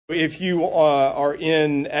If you are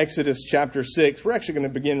in Exodus chapter 6, we're actually going to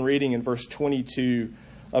begin reading in verse 22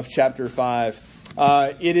 of chapter 5.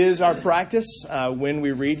 It is our practice when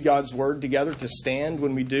we read God's Word together to stand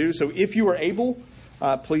when we do. So if you are able,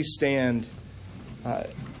 please stand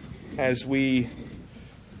as we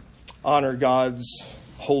honor God's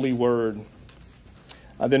holy Word.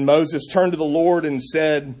 Then Moses turned to the Lord and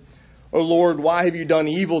said, "O Lord, why have you done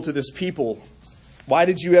evil to this people? Why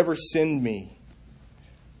did you ever send me?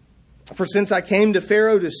 For since I came to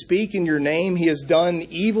Pharaoh to speak in your name, he has done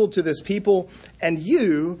evil to this people, and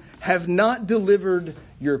you have not delivered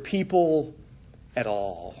your people at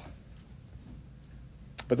all."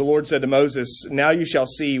 But the Lord said to Moses, "Now you shall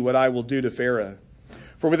see what I will do to Pharaoh.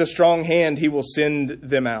 For with a strong hand he will send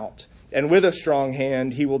them out, and with a strong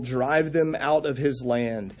hand he will drive them out of his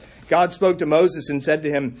land." God spoke to Moses and said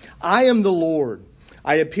to him, "I am the Lord.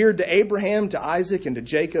 I appeared to Abraham, to Isaac, and to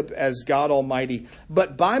Jacob as God Almighty.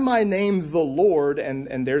 But by my name, the Lord,"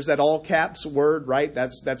 and there's that all caps word, right?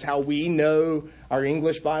 That's how we know our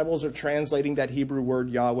English Bibles are translating that Hebrew word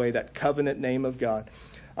Yahweh, that covenant name of God.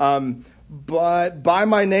 "But by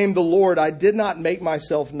my name, the Lord, I did not make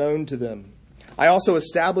myself known to them. I also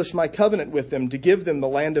established my covenant with them to give them the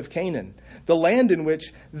land of Canaan, the land in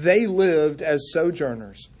which they lived as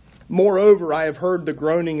sojourners. Moreover, I have heard the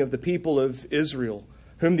groaning of the people of Israel,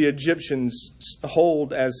 whom the Egyptians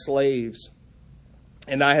hold as slaves,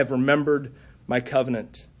 and I have remembered my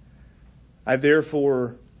covenant. I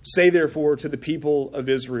say therefore to the people of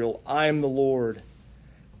Israel, I am the Lord,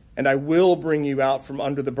 and I will bring you out from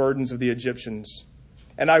under the burdens of the Egyptians,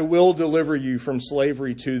 and I will deliver you from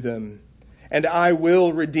slavery to them, and I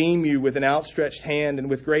will redeem you with an outstretched hand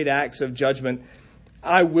and with great acts of judgment.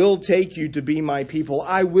 I will take you to be my people.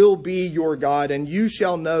 I will be your God, and you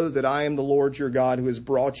shall know that I am the Lord your God who has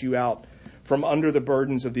brought you out from under the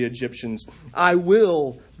burdens of the Egyptians. I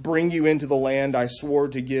will bring you into the land I swore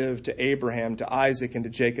to give to Abraham, to Isaac, and to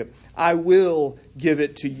Jacob. I will give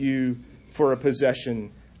it to you for a possession.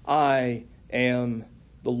 I am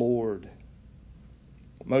the Lord."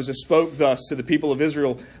 Moses spoke thus to the people of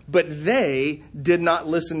Israel, but they did not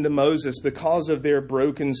listen to Moses because of their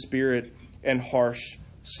broken spirit and harsh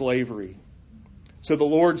slavery. So the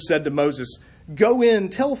Lord said to Moses, "Go in,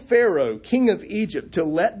 tell Pharaoh, king of Egypt, to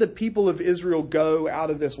let the people of Israel go out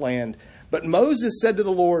of this land." But Moses said to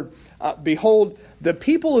the Lord, "Behold, the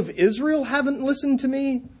people of Israel haven't listened to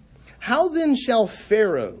me. How then shall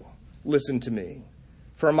Pharaoh listen to me?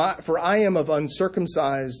 For I am of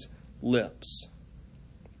uncircumcised lips."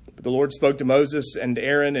 But the Lord spoke to Moses and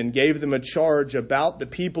Aaron and gave them a charge about the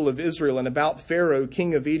people of Israel and about Pharaoh,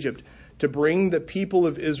 king of Egypt, to bring the people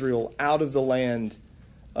of Israel out of the land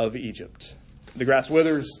of Egypt. The grass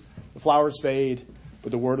withers, the flowers fade,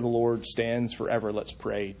 but the word of the Lord stands forever. Let's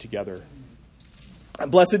pray together.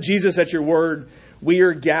 Blessed Jesus, at your word, we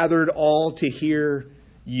are gathered all to hear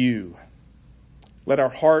you. Let our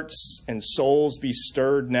hearts and souls be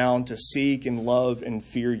stirred now to seek and love and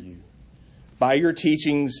fear you. By your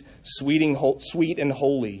teachings, sweet and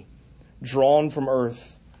holy, drawn from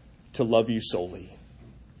earth to love you solely.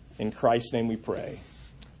 In Christ's name we pray.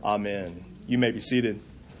 Amen. You may be seated.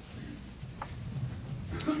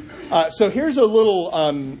 So here's a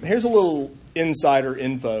little insider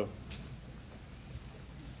info.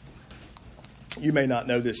 You may not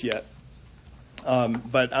know this yet,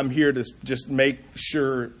 but I'm here to just make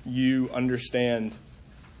sure you understand.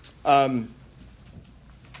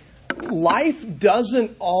 Life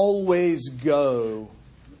doesn't always go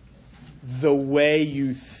the way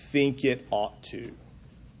you think it ought to.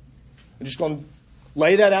 I'm just going to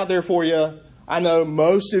lay that out there for you. I know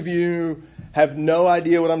most of you have no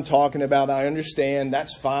idea what I'm talking about. I understand.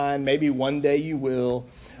 That's fine. Maybe one day you will.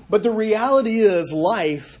 But the reality is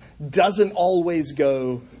life doesn't always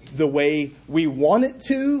go the way we want it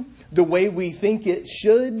to, the way we think it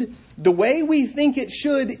should, the way we think it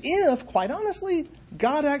should if, quite honestly,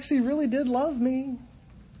 God actually really did love me.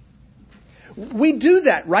 We do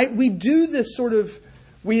that, right? We do this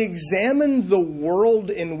we examine the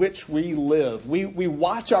world in which we live. We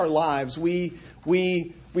watch our lives. We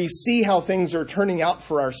see how things are turning out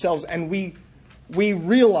for ourselves. And we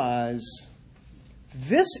realize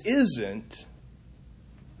this isn't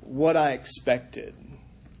what I expected.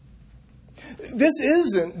 This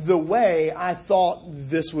isn't the way I thought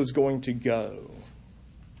this was going to go.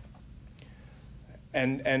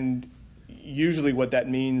 And usually what that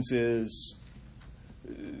means is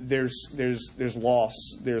there's loss,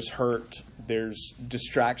 there's hurt, there's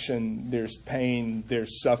distraction, there's pain,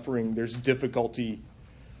 there's suffering, there's difficulty.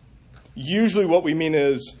 Usually what we mean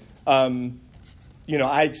is, I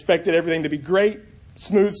expected everything to be great,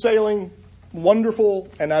 smooth sailing, wonderful,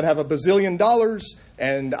 and I'd have $1 bazillion,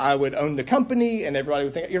 and I would own the company, and everybody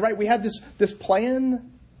would think, you're right, we had this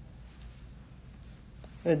plan,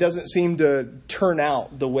 and it doesn't seem to turn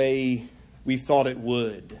out the way we thought it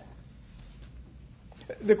would.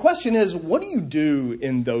 The question is, what do you do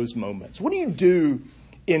in those moments? What do you do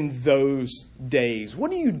in those days?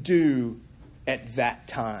 What do you do at that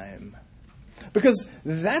time? Because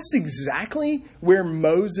that's exactly where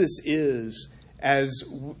Moses is as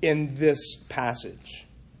in this passage.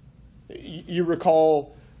 You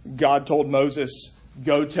recall God told Moses,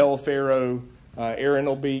 go tell Pharaoh, Aaron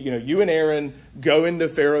will be, you and Aaron go into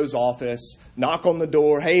Pharaoh's office, knock on the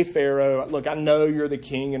door. Hey, Pharaoh, look, I know you're the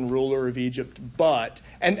king and ruler of Egypt, but,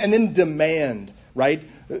 and then demand, right?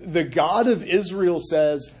 The God of Israel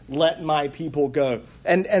says, let my people go.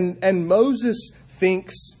 And Moses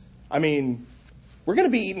thinks, we're going to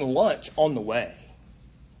be eating lunch on the way.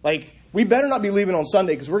 Like, we better not be leaving on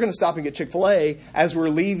Sunday because we're going to stop and get Chick-fil-A as we're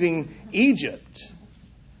leaving Egypt.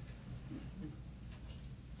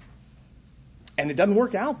 And it doesn't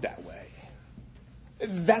work out that way.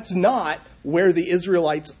 That's not where the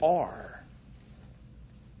Israelites are.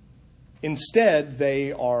 Instead,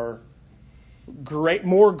 they are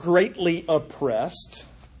more greatly oppressed.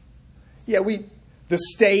 Yeah, the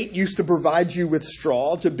state used to provide you with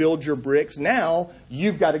straw to build your bricks. Now,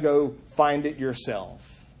 you've got to go find it yourself.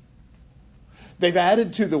 They've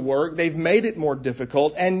added to the work. They've made it more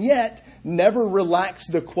difficult, and yet never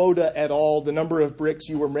relaxed the quota at all. The number of bricks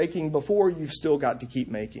you were making before, you've still got to keep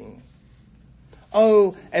making.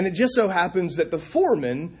 Oh, and it just so happens that the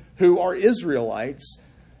foremen, who are Israelites,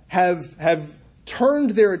 have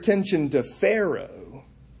turned their attention to Pharaoh.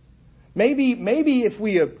 Maybe if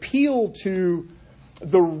we appeal to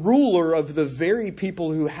the ruler of the very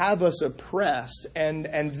people who have us oppressed, and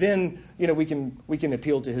then we can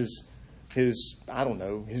appeal to his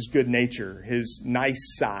good nature, his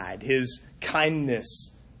nice side, his kindness.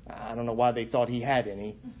 I don't know why they thought he had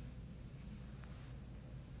any.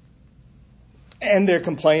 And they're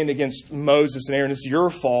complaining against Moses and Aaron. It's your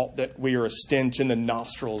fault that we are a stench in the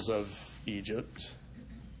nostrils of Egypt.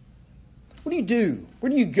 What do you do? Where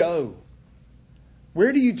do you go?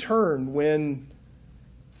 Where do you turn when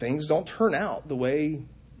things don't turn out the way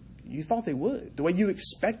you thought they would, the way you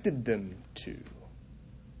expected them to?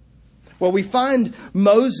 Well, we find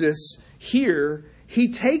Moses here,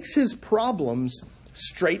 he takes his problems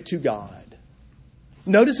straight to God.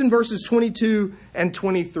 Notice in verses 22 and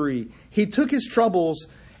 23, he took his troubles,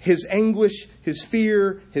 his anguish, his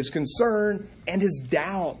fear, his concern, and his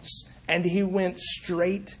doubts, and he went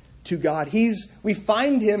straight to God. We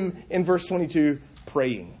find him in verse 22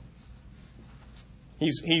 praying.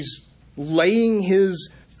 He's laying his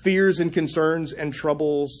fears and concerns and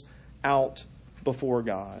troubles out before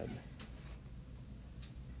God.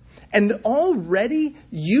 And already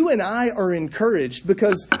you and I are encouraged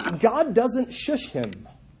because God doesn't shush him.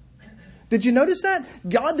 Did you notice that?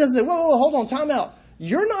 God doesn't say, whoa, hold on, time out.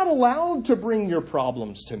 You're not allowed to bring your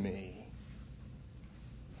problems to me.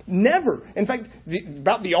 Never. In fact,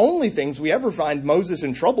 about the only things we ever find Moses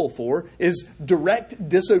in trouble for is direct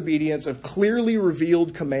disobedience of clearly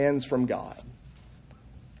revealed commands from God.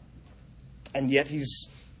 And yet he's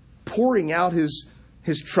pouring out his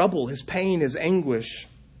trouble, his pain, his anguish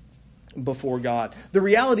before God. The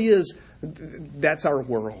reality is, that's our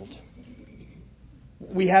world.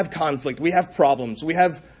 We have conflict, we have problems, we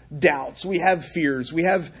have doubts, we have fears, we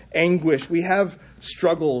have anguish, we have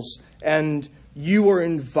struggles, and you are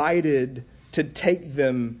invited to take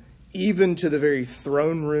them even to the very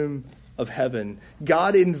throne room of heaven.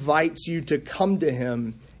 God invites you to come to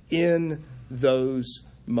him in those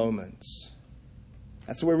moments.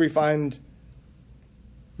 That's where we find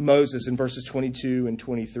Moses in verses 22 and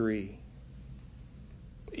 23.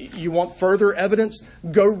 You want further evidence?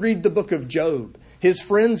 Go read the book of Job. His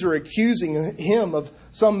friends are accusing him of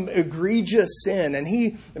some egregious sin, and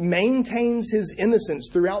he maintains his innocence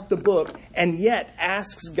throughout the book and yet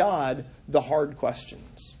asks God the hard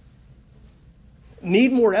questions.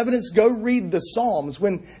 Need more evidence? Go read the Psalms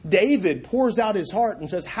when David pours out his heart and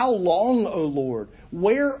says, "How long, O Lord?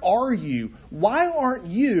 Where are you? Why aren't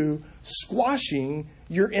you squashing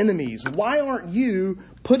your enemies? Why aren't you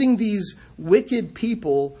putting these wicked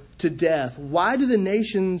people to death? Why do the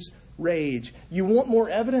nations rage?" You want more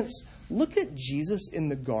evidence? Look at Jesus in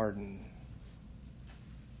the garden.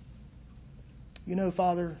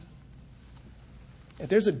 Father, if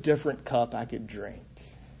there's a different cup I could drink,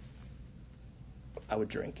 I would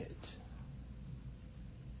drink it.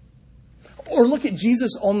 Or look at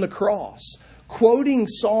Jesus on the cross, quoting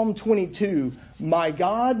Psalm 22, my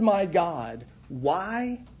God,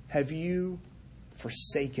 why have you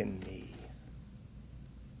forsaken me?"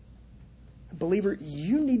 Believer,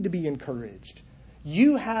 you need to be encouraged.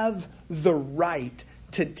 You have the right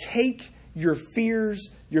to take your fears,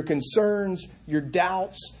 your concerns, your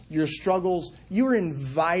doubts, your struggles. You are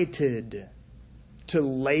invited to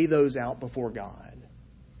lay those out before God.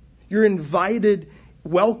 You're invited,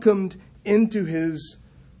 welcomed into His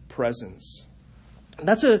presence.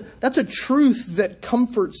 That's a truth that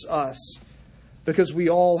comforts us because we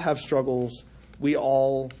all have struggles. We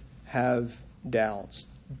all have doubts.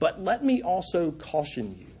 But let me also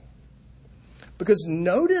caution you. Because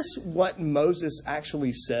notice what Moses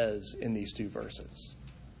actually says in these two verses.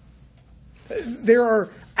 There are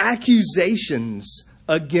accusations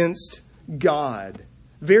against God.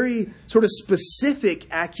 Very sort of specific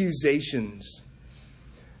accusations.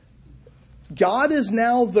 God is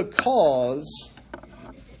now the cause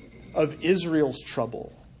of Israel's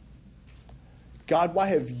trouble. God, why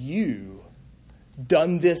have you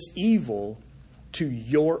done this evil to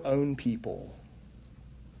your own people?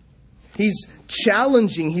 He's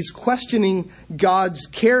challenging, he's questioning God's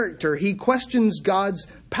character. He questions God's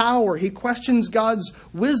power. He questions God's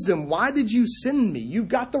wisdom. Why did you send me? You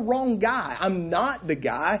got the wrong guy. I'm not the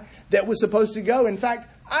guy that was supposed to go. In fact,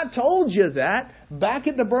 I told you that back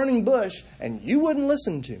at the burning bush, and you wouldn't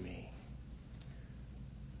listen to me.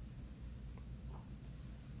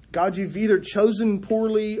 God, you've either chosen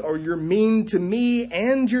poorly or you're mean to me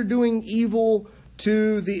and you're doing evil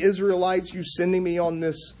to the Israelites. You sending me on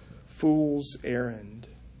this fool's errand.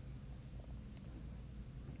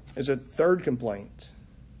 There's a third complaint.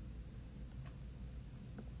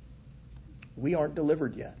 We aren't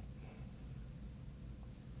delivered yet.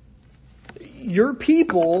 Your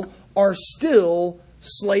people are still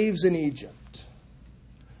slaves in Egypt.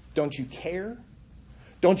 Don't you care?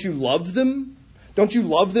 Don't you love them? Don't you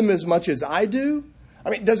love them as much as I do? I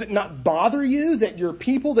mean, does it not bother you that your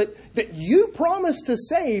people that you promised to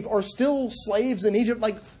save are still slaves in Egypt?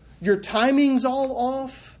 Like, your timing's all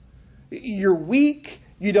off. You're weak.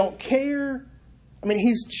 You don't care. I mean,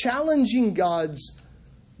 he's challenging God's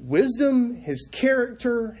wisdom, His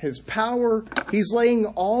character, His power. He's laying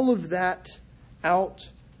all of that out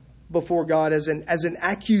before God as an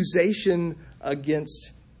accusation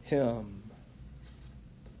against Him.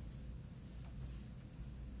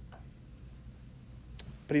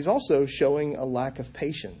 But he's also showing a lack of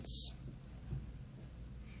patience.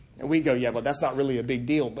 And we go, yeah, but that's not really a big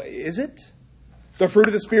deal. But is it? The fruit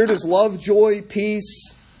of the Spirit is love, joy,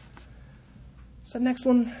 peace. What's that next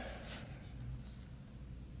one?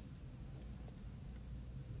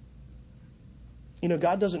 You know,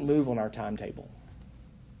 God doesn't move on our timetable.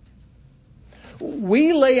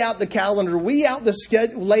 We lay out the calendar, lay out the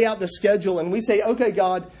schedule, and we say, okay,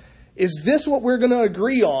 God, is this what we're going to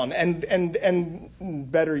agree on?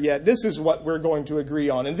 And better yet, this is what we're going to agree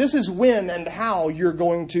on. And this is when and how you're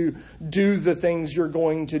going to do the things you're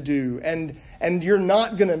going to do. And you're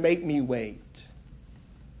not going to make me wait.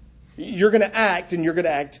 You're going to act, and you're going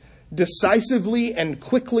to act decisively and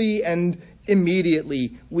quickly and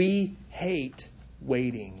immediately. We hate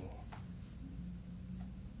waiting.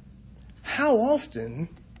 How often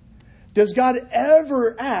does God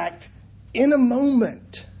ever act in a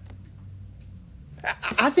moment?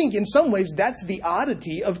 I think in some ways that's the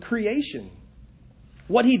oddity of creation.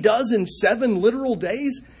 What He does in 7 literal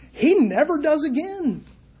days, He never does again.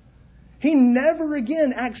 He never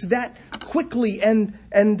again acts that quickly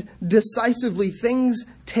and decisively. Things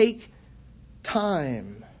take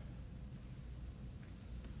time.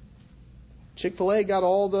 Chick-fil-A got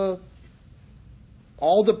all the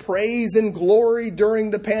praise and glory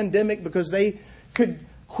during the pandemic because they could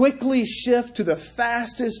quickly shift to the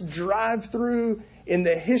fastest drive-through in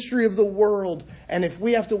the history of the world. And if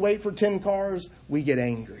we have to wait for 10 cars, we get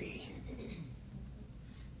angry.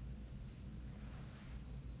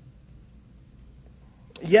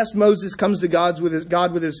 Yes, Moses comes to God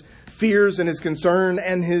with his fears and his concern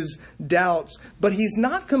and his doubts, but he's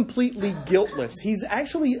not completely guiltless. He's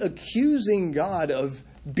actually accusing God of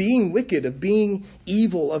being wicked, of being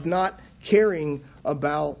evil, of not caring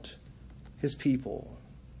about His people.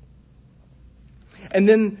 And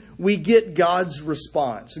then we get God's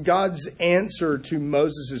response, God's answer to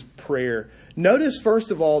Moses' prayer. Notice,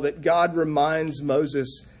 first of all, that God reminds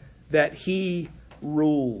Moses that He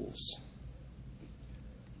rules.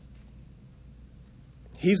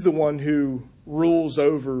 He's the one who rules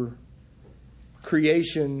over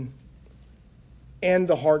creation and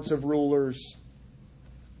the hearts of rulers,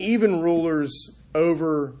 even rulers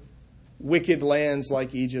over wicked lands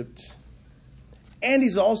like Egypt. And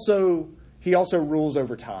he also rules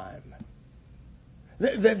over time.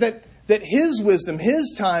 That His wisdom,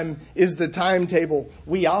 His time is the timetable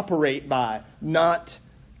we operate by, not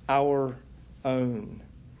our own.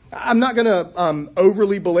 I'm not going to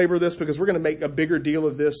overly belabor this because we're going to make a bigger deal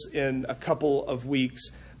of this in a couple of weeks.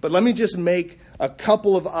 But let me just make a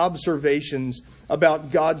couple of observations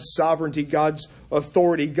about God's sovereignty, God's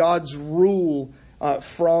authority, God's rule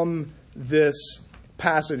from this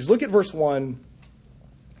passage. Look at verse 1.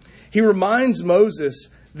 He reminds Moses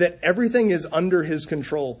that everything is under his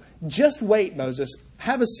control. Just wait, Moses.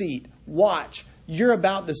 Have a seat. Watch. You're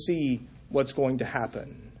about to see what's going to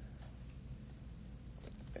happen.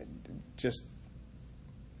 Just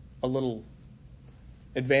a little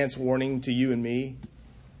advance warning to you and me.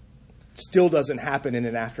 It still doesn't happen in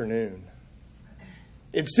an afternoon.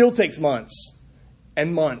 It still takes months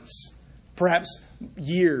and months, perhaps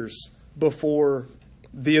years, before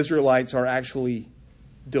the Israelites are actually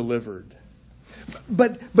delivered.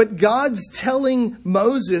 But God's telling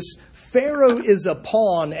Moses, Pharaoh is a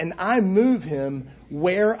pawn and I move him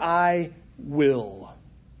where I will.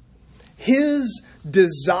 His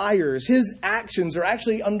desires, his actions are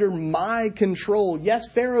actually under my control. Yes,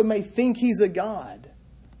 Pharaoh may think he's a god.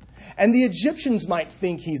 And the Egyptians might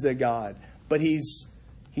think he's a god. But he's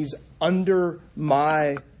under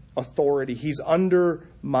my authority. He's under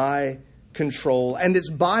my control. And it's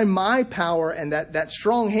by my power, and that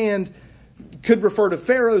strong hand could refer to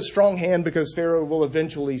Pharaoh's strong hand because Pharaoh will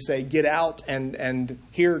eventually say, get out and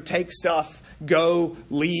here, take stuff, go,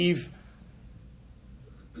 leave.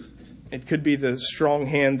 It could be the strong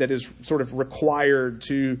hand that is sort of required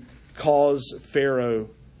to cause Pharaoh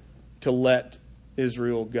to let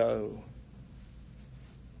Israel go.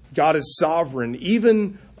 God is sovereign,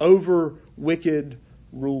 even over wicked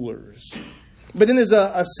rulers. But then there's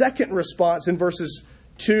a second response in verses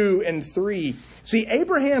 2 and 3. See,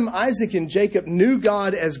 Abraham, Isaac, and Jacob knew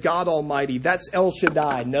God as God Almighty. That's El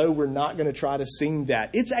Shaddai. No, we're not going to try to sing that.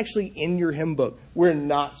 It's actually in your hymn book. We're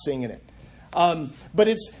not singing it. But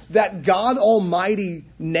it's that God Almighty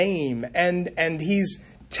name. And he's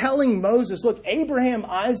telling Moses, look, Abraham,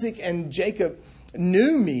 Isaac, and Jacob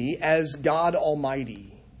knew me as God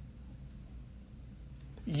Almighty.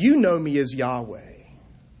 You know me as Yahweh.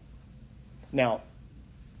 Now,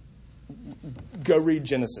 go read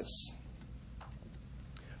Genesis.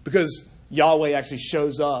 Because Yahweh actually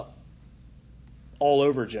shows up all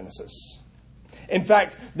over Genesis. In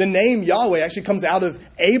fact, the name Yahweh actually comes out of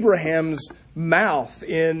Abraham's mouth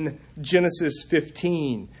in Genesis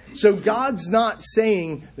 15. So God's not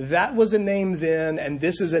saying that was a name then and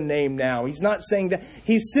this is a name now. He's not saying that.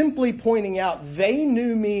 He's simply pointing out they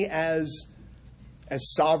knew me as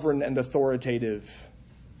sovereign and authoritative.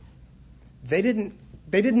 They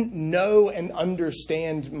didn't know and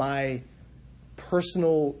understand my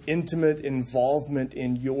personal, intimate involvement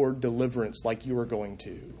in your deliverance like you are going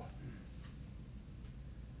to.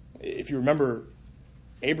 If you remember,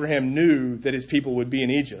 Abraham knew that his people would be in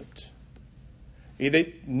Egypt.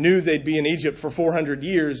 They knew they'd be in Egypt for 400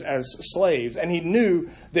 years as slaves. And he knew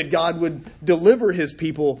that God would deliver his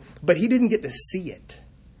people, but he didn't get to see it.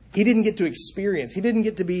 He didn't get to experience. He didn't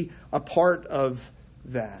get to be a part of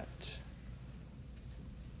that.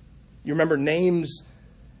 You remember, names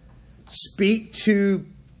speak to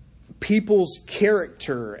people's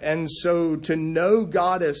character. And so to know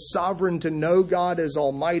God as sovereign, to know God as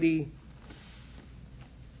almighty.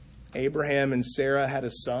 Abraham and Sarah had a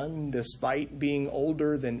son despite being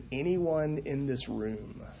older than anyone in this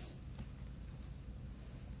room.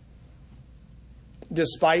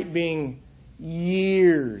 Despite being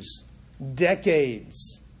years,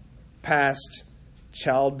 decades past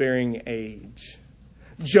childbearing age.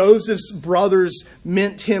 Joseph's brothers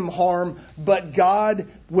meant him harm, but God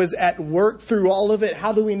was at work through all of it.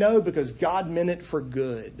 How do we know? Because God meant it for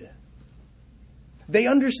good. They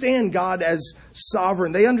understand God as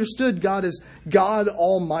sovereign. They understood God as God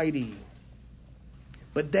Almighty.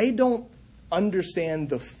 But they don't understand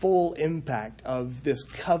the full impact of this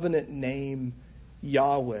covenant name,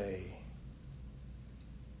 Yahweh.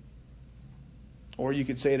 Or you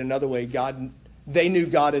could say it another way, they knew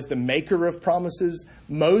God as the maker of promises.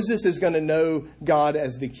 Moses is going to know God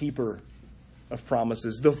as the keeper of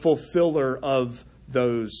promises, the fulfiller of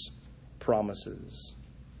those promises.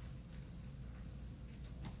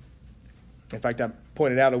 In fact, I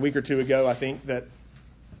pointed out a week or two ago, I think, that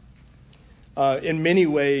in many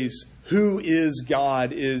ways, who is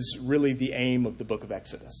God is really the aim of the book of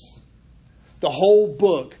Exodus. The whole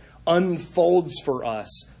book unfolds for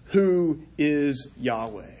us who is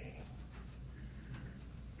Yahweh.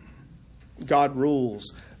 God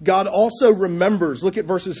rules. God also remembers. Look at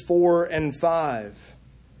verses 4 and 5.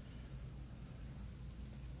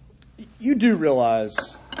 You do realize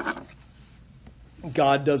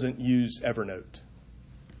God doesn't use Evernote.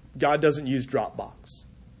 God doesn't use Dropbox.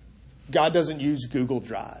 God doesn't use Google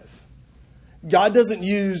Drive. God doesn't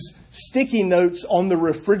use sticky notes on the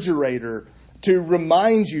refrigerator to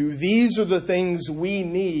remind you these are the things we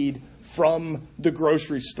need from the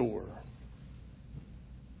grocery store.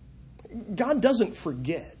 God doesn't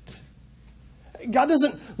forget. God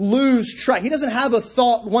doesn't lose track. He doesn't have a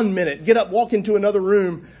thought 1 minute, get up, walk into another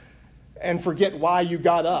room, and forget why you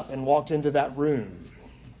got up and walked into that room.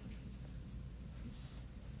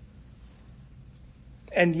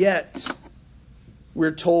 And yet,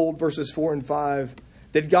 we're told, verses 4 and 5,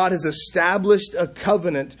 that God has established a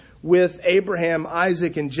covenant with Abraham,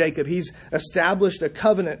 Isaac, and Jacob. He's established a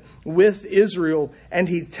covenant with Israel, and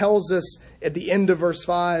he tells us at the end of verse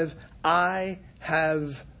 5, I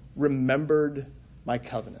have remembered my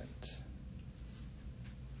covenant.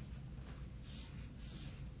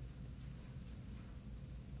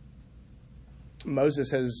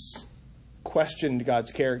 Moses has questioned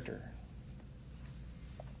God's character.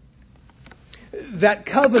 That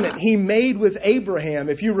covenant he made with Abraham,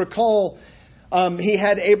 if you recall, he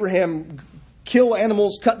had Abraham kill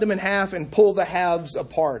animals, cut them in half, and pull the halves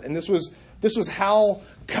apart. And this was how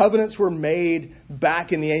covenants were made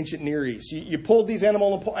back in the ancient Near East. You pulled these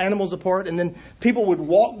animals apart, and then people would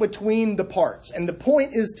walk between the parts. And the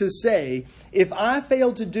point is to say, if I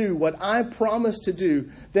fail to do what I promised to do,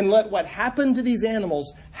 then let what happened to these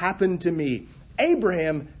animals happen to me.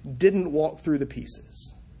 Abraham didn't walk through the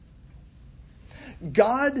pieces.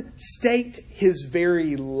 God staked his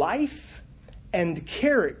very life and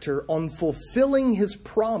character on fulfilling his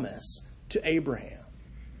promise to Abraham.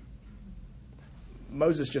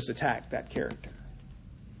 Moses just attacked that character.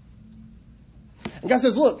 And God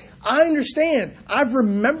says, look, I understand. I've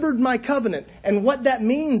remembered my covenant. And what that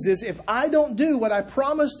means is if I don't do what I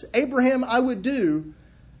promised Abraham I would do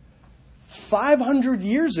 500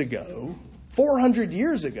 years ago, 400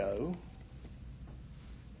 years ago,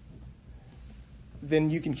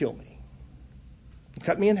 then you can kill me.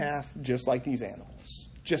 Cut me in half just like these animals,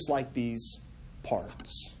 just like these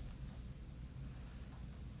parts.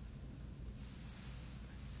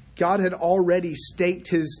 God had already staked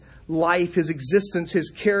his life, his existence,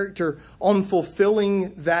 his character on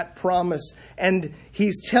fulfilling that promise. And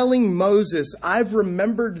he's telling Moses, I've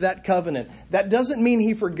remembered that covenant. That doesn't mean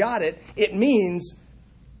he forgot it. It means,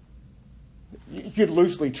 you could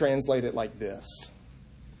loosely translate it like this.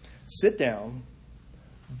 Sit down,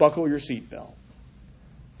 buckle your seatbelt.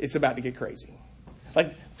 It's about to get crazy.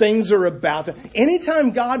 Like things are about to...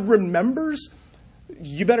 Anytime God remembers,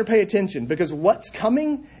 you better pay attention because what's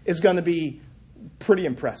coming is going to be pretty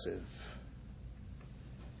impressive.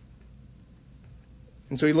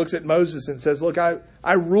 And so he looks at Moses and says, look,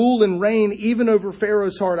 I rule and reign even over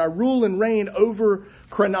Pharaoh's heart. I rule and reign over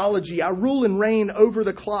chronology. I rule and reign over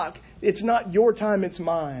the clock. It's not your time, it's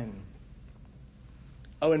mine.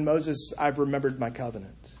 Oh, and Moses, I've remembered my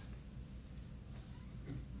covenant.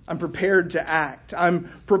 I'm prepared to act. I'm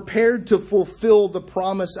prepared to fulfill the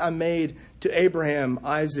promise I made to Abraham,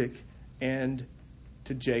 Isaac, and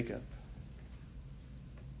to Jacob.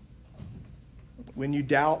 When you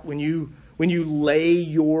doubt, when you lay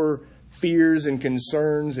your fears and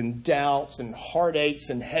concerns and doubts and heartaches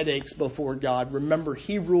and headaches before God, remember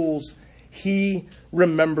He rules, He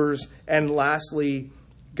remembers, and lastly,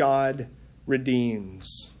 God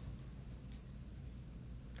redeems.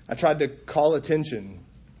 I tried to call attention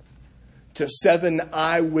to 7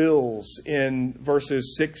 I wills in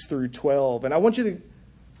verses 6 through 12. And I want you to,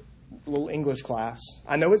 a little English class.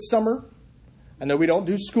 I know it's summer. I know we don't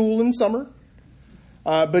do school in summer.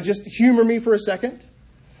 But just humor me for a second.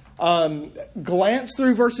 Glance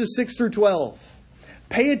through verses 6 through 12.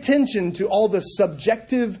 Pay attention to all the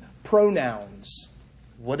subjective pronouns.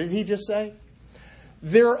 What did he just say?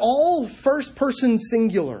 They're all first person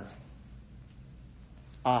singular.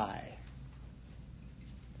 I.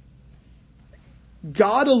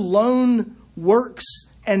 God alone works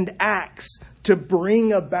and acts to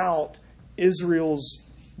bring about Israel's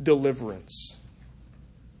deliverance.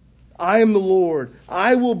 I am the Lord.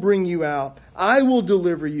 I will bring you out. I will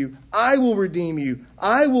deliver you. I will redeem you.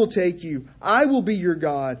 I will take you. I will be your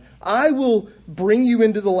God. I will bring you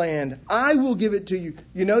into the land. I will give it to you.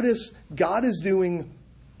 You notice God is doing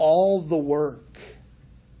all the work.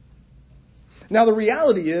 Now the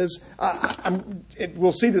reality is,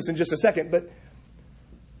 we'll see this in just a second, but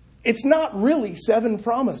it's not really 7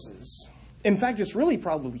 promises. In fact, it's really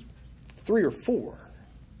probably 3 or 4.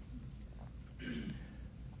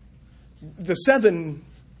 The 7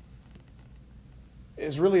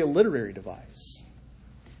 is really a literary device.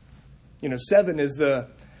 7 is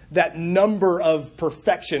that number of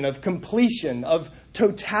perfection, of completion, of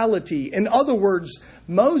totality. In other words,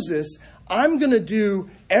 Moses, I'm going to do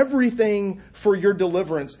everything for your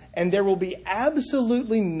deliverance, and there will be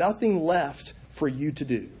absolutely nothing left for you to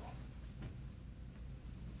do.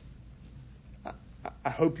 I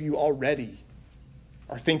hope you already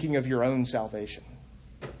are thinking of your own salvation.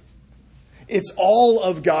 It's all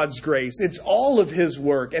of God's grace. It's all of His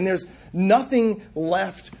work. And there's nothing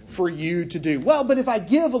left for you to do. Well, but if I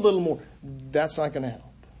give a little more, that's not going to help.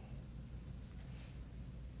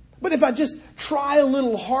 But if I just try a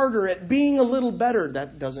little harder at being a little better,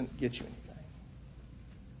 that doesn't get you anything.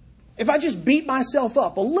 If I just beat myself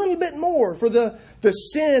up a little bit more for the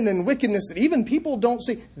sin and wickedness that even people don't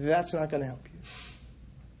see, that's not going to help you.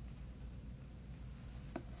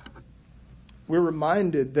 We're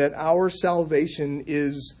reminded that our salvation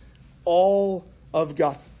is all of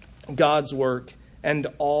God's work and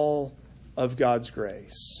all of God's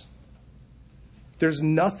grace. There's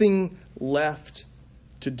nothing left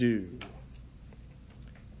to do.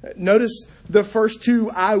 Notice the first two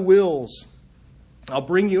I wills. I'll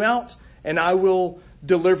bring you out and I will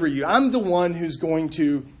deliver you. I'm the one who's going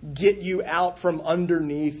to get you out from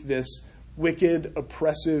underneath this wicked,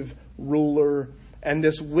 oppressive ruler and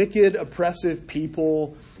this wicked, oppressive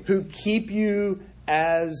people who keep you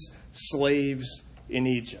as slaves in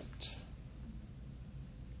Egypt.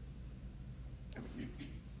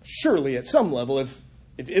 Surely, at some level, if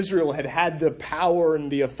Israel had had the power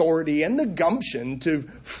and the authority and the gumption to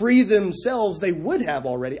free themselves, they would have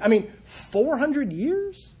already. 400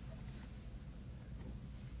 years?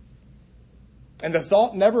 And the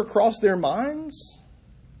thought never crossed their minds?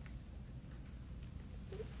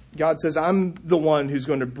 God says, I'm the one who's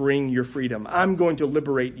going to bring your freedom. I'm going to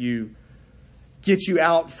liberate you, get you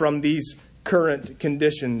out from these current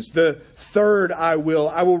conditions. The third I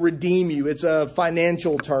will redeem you. It's a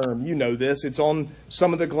financial term. You know this. It's on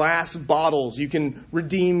some of the glass bottles. You can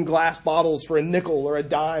redeem glass bottles for a nickel or a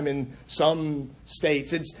dime in some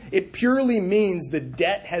states. It purely means the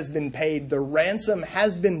debt has been paid. The ransom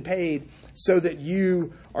has been paid so that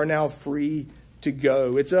you are now free to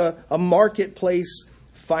go. It's a marketplace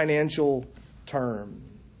financial term.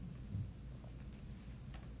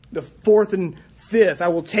 The fourth and fifth, I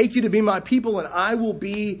will take you to be my people and I will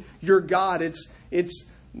be your God. It's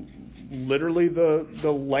literally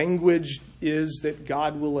the language is that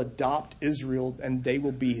God will adopt Israel and they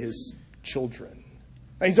will be His children.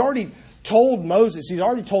 Now, He's already told Moses, He's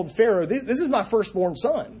already told Pharaoh, this is my firstborn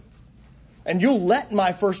son. And you'll let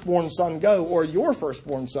my firstborn son go or your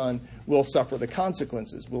firstborn son will suffer the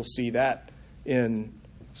consequences. We'll see that in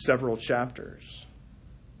several chapters.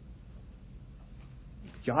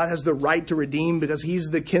 God has the right to redeem because He's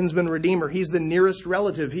the kinsman redeemer. He's the nearest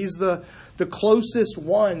relative. He's the closest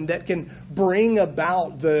one that can bring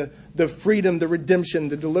about the freedom, the redemption,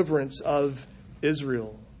 the deliverance of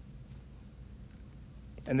Israel.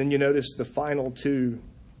 And then you notice the final two.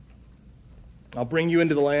 I'll bring you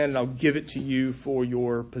into the land and I'll give it to you for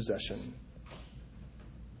your possession.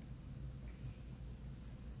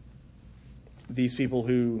 These people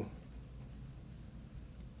who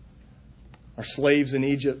are slaves in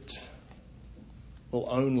Egypt will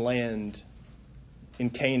own land in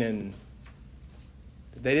Canaan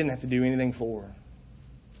that they didn't have to do anything for.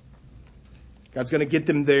 God's going to get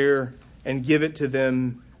them there and give it to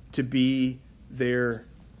them to be their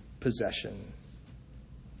possession.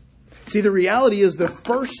 See, the reality is the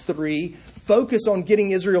first three focus on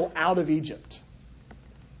getting Israel out of Egypt.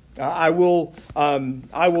 I will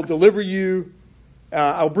deliver you.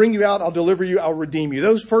 I'll bring you out, I'll deliver you, I'll redeem you.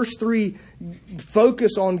 Those first three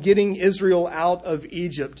focus on getting Israel out of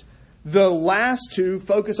Egypt. The last two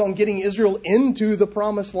focus on getting Israel into the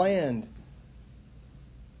promised land.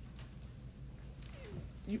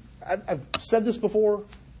 I've said this before.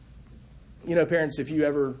 Parents, if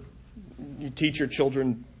you teach your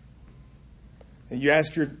children, and you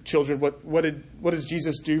ask your children, what does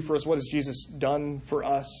Jesus do for us? What has Jesus done for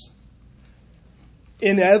us?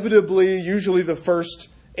 Inevitably, usually the first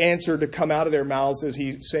answer to come out of their mouths is,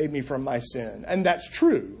 He saved me from my sin. And that's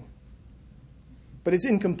true. But it's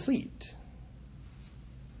incomplete.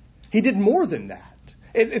 He did more than that.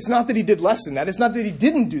 It's not that He did less than that. It's not that He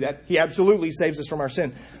didn't do that. He absolutely saves us from our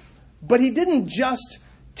sin. But He didn't just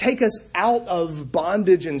take us out of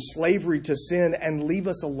bondage and slavery to sin and leave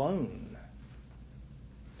us alone.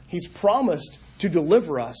 He's promised to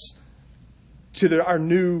deliver us to our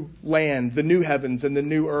new land, the new heavens and the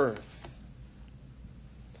new earth.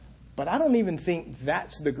 But I don't even think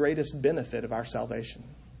that's the greatest benefit of our salvation.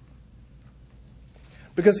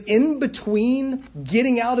 Because in between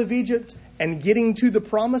getting out of Egypt and getting to the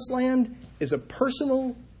promised land is a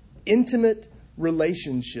personal, intimate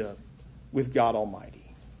relationship with God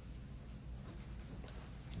Almighty.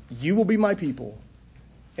 You will be my people,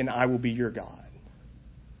 and I will be your God.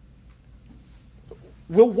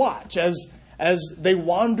 We'll watch as they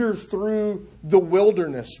wander through the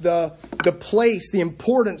wilderness, the place, the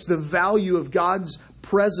importance, the value of God's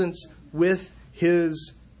presence with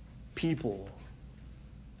his people.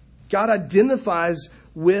 God identifies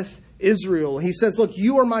with Israel. He says, look,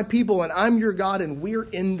 you are my people and I'm your God and we're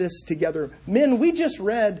in this together. Men, we just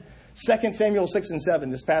read 2 Samuel 6 and 7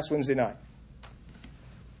 this past Wednesday night.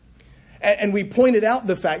 And we pointed out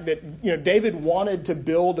the fact that, David wanted to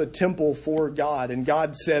build a temple for God. And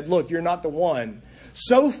God said, look, you're not the one.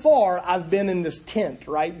 So far, I've been in this tent,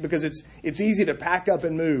 right? Because it's easy to pack up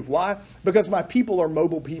and move. Why? Because my people are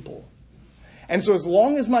mobile people. And so as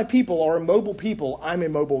long as my people are a mobile people, I'm a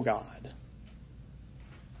mobile God.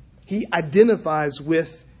 He identifies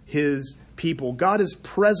with his people. God is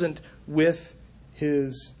present with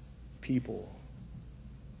his people.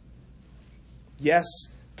 Yes,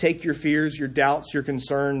 take your fears, your doubts, your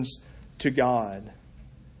concerns to God.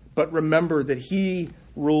 But remember that he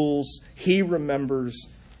rules, he remembers,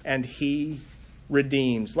 and he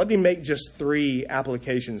redeems. Let me make just 3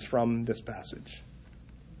 applications from this passage.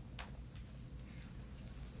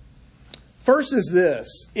 First is this.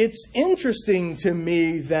 It's interesting to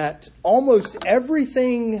me that almost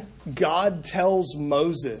everything God tells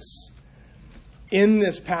Moses in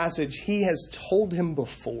this passage, he has told him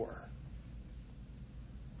before.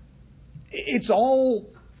 It's all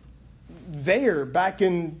there back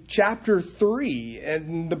in chapter 3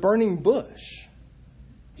 and the burning bush.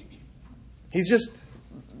 He's just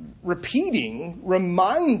reminding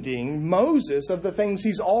Moses of the things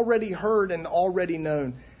he's already heard and already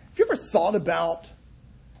known. Have you ever thought about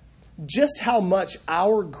just how much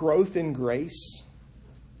our growth in grace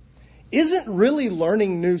isn't really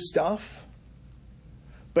learning new stuff,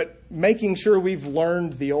 but making sure we've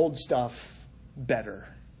learned the old stuff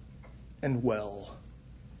better and well?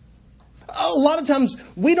 A lot of times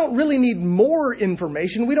we don't really need more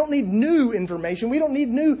information. We don't need new information. We don't need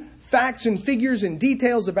new facts and figures and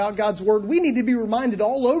details about God's Word. We need to be reminded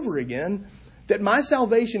all over again that my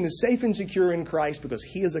salvation is safe and secure in Christ because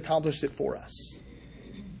he has accomplished it for us.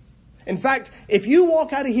 In fact, if you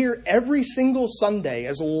walk out of here every single Sunday,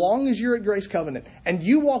 as long as you're at Grace Covenant, and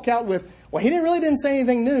you walk out with, well, he didn't say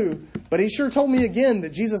anything new, but he sure told me again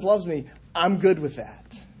that Jesus loves me, I'm good with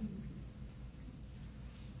that.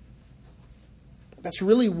 That's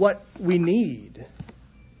really what we need.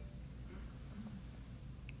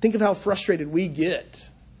 Think of how frustrated we get.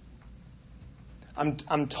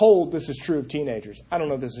 I'm told this is true of teenagers. I don't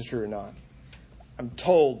know if this is true or not. I'm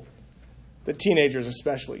told that teenagers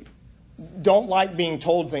especially don't like being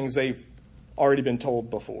told things they've already been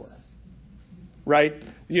told before. Right?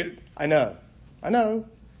 I know.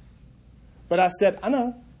 But I said, I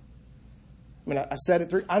know. I said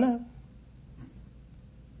it 3, I know.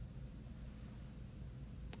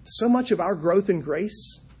 So much of our growth in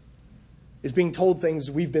grace is being told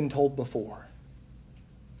things we've been told before.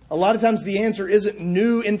 A lot of times the answer isn't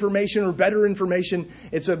new information or better information.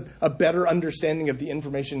 It's a better understanding of the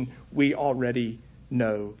information we already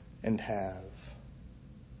know and have.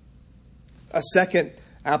 A second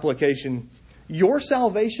application, your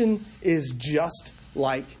salvation is just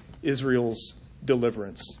like Israel's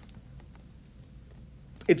deliverance.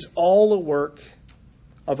 It's all a work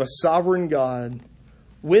of a sovereign God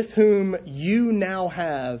with whom you now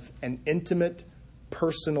have an intimate,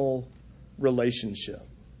 personal relationship.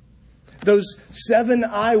 Those 7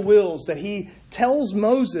 I wills that he tells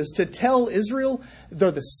Moses to tell Israel,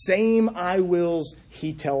 they're the same I wills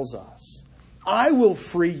he tells us. I will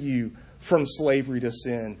free you from slavery to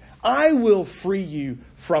sin. I will free you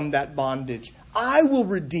from that bondage. I will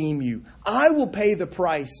redeem you. I will pay the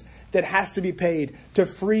price that has to be paid to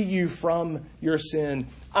free you from your sin.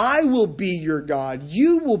 I will be your God.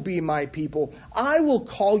 You will be my people. I will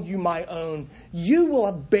call you my own. You will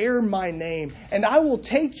bear my name. And I will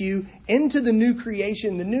take you into the new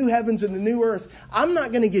creation, the new heavens and the new earth. I'm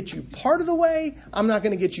not going to get you part of the way. I'm not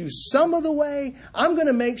going to get you some of the way. I'm going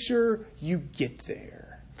to make sure you get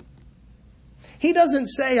there. He doesn't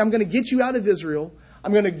say, I'm going to get you out of Israel.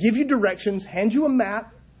 I'm going to give you directions, hand you a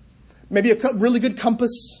map, maybe a really good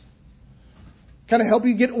compass, kind of help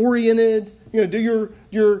you get oriented, do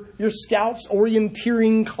your scouts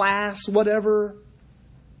orienteering class, whatever.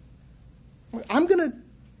 I'm going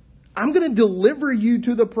to deliver you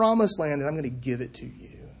to the promised land and I'm going to give it to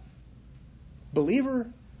you.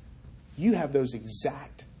 Believer, you have those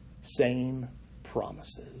exact same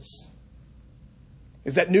promises.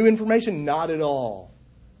 Is that new information? Not at all.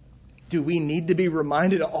 Do we need to be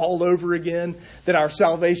reminded all over again that our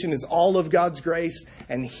salvation is all of God's grace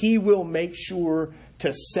and he will make sure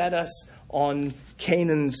to set us on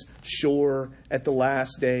Canaan's shore at the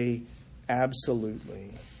last day?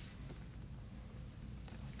 Absolutely.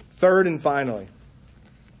 Third and finally,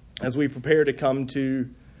 as we prepare to come to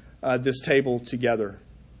this table together,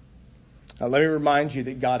 let me remind you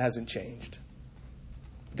that God hasn't changed.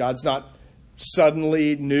 God's not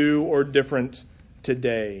suddenly new or different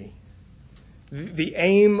today. The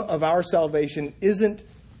aim of our salvation isn't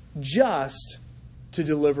just to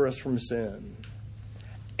deliver us from sin.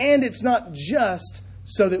 And it's not just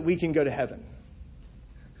so that we can go to heaven.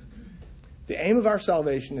 The aim of our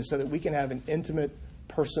salvation is so that we can have an intimate,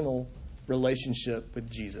 personal relationship with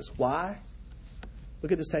Jesus. Why?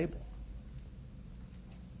 Look at this table.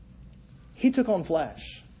 He took on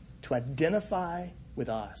flesh to identify with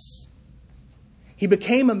us. He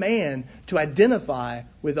became a man to identify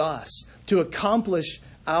with us, to accomplish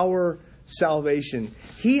our salvation.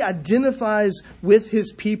 He identifies with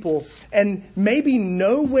his people, and maybe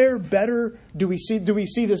nowhere better do we see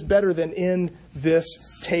this better than in this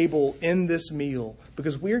table, in this meal,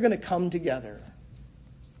 because we're going to come together.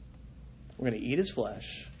 We're going to eat his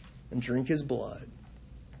flesh and drink his blood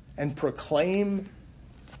and proclaim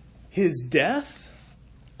his death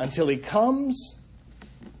until he comes,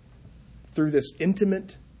 through this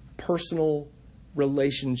intimate, personal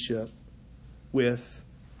relationship with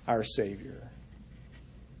our Savior.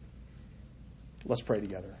 Let's pray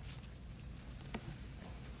together.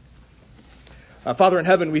 Father in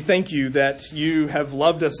heaven, we thank you that you have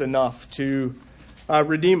loved us enough to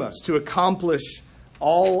redeem us, to accomplish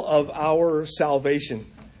all of our salvation,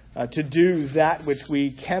 to do that which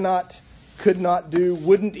we could not do,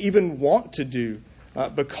 wouldn't even want to do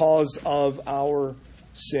because of our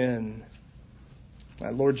sin.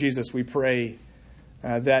 Lord Jesus, we pray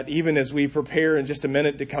that even as we prepare in just a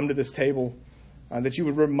minute to come to this table, that you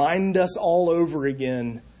would remind us all over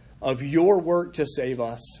again of your work to save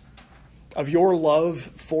us, of your love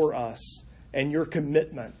for us, and your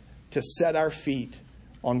commitment to set our feet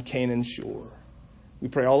on Canaan's shore. We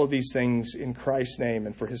pray all of these things in Christ's name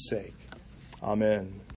and for his sake. Amen.